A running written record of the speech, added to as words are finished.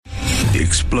The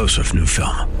explosive new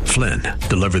film, Flynn,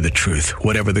 Deliver the Truth,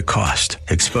 Whatever the Cost,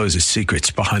 exposes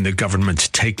secrets behind the government's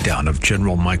takedown of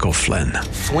General Michael Flynn.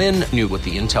 Flynn knew what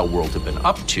the intel world had been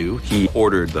up to. He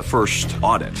ordered the first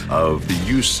audit of the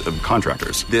use of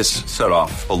contractors. This set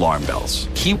off alarm bells.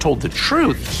 He told the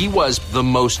truth. He was the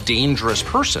most dangerous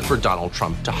person for Donald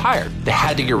Trump to hire. They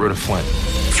had to get rid of Flynn.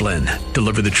 Flynn,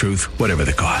 Deliver the Truth, Whatever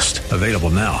the Cost. Available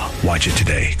now. Watch it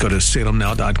today. Go to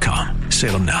salemnow.com.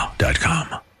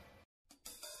 salemnow.com.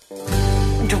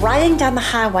 Driving down the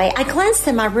highway, I glanced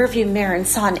in my rearview mirror and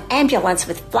saw an ambulance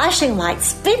with flashing lights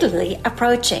speedily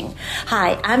approaching.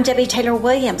 Hi, I'm Debbie Taylor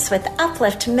Williams with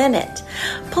Uplift Minute.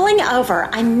 Pulling over,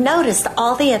 I noticed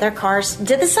all the other cars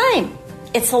did the same.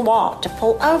 It's the law to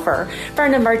pull over for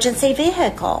an emergency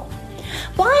vehicle.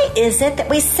 Why is it that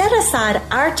we set aside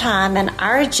our time and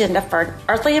our agenda for an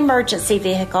earthly emergency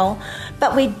vehicle,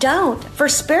 but we don't for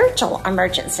spiritual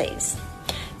emergencies?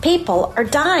 People are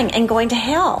dying and going to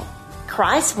hell.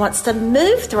 Christ wants to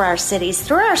move through our cities,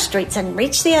 through our streets, and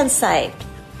reach the unsaved.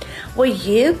 Will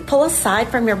you pull aside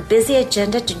from your busy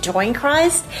agenda to join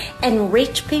Christ and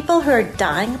reach people who are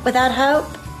dying without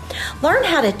hope? Learn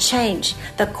how to change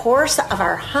the course of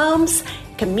our homes,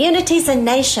 communities, and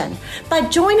nation by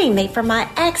joining me for my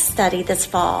Acts study this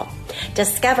fall.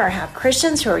 Discover how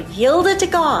Christians who are yielded to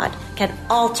God can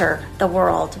alter the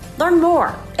world. Learn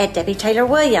more at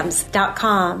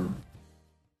DebbieTaylorWilliams.com.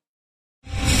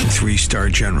 3-star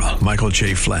General Michael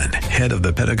J. Flynn, head of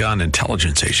the Pentagon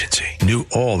Intelligence Agency, knew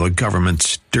all the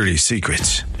government's dirty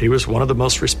secrets. He was one of the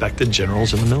most respected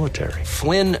generals in the military.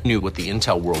 Flynn knew what the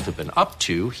intel world had been up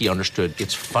to. He understood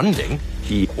its funding.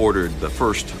 He ordered the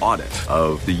first audit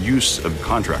of the use of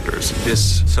contractors.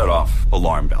 This set off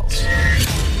alarm bells.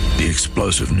 The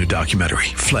explosive new documentary,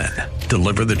 Flynn,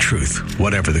 Deliver the Truth,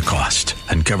 Whatever the Cost,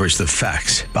 uncovers the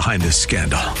facts behind this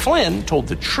scandal. Flynn told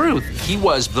the truth. He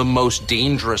was the most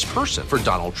dangerous person for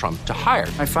Donald Trump to hire.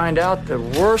 I find out the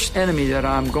worst enemy that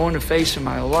I'm going to face in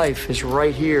my life is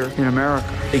right here in America.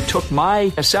 They took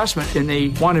my assessment and they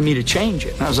wanted me to change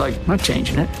it. And I was like, I'm not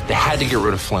changing it. They had to get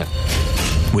rid of Flynn.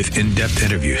 With in-depth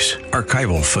interviews,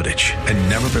 archival footage, and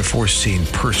never-before-seen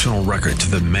personal records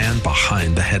of the man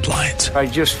behind the headlines. I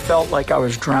just felt like I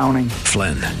was drowning.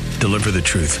 Flynn, Deliver the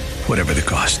Truth, Whatever the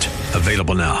Cost.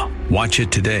 Available now. Watch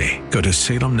it today. Go to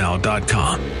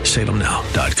salemnow.com.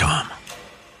 salemnow.com.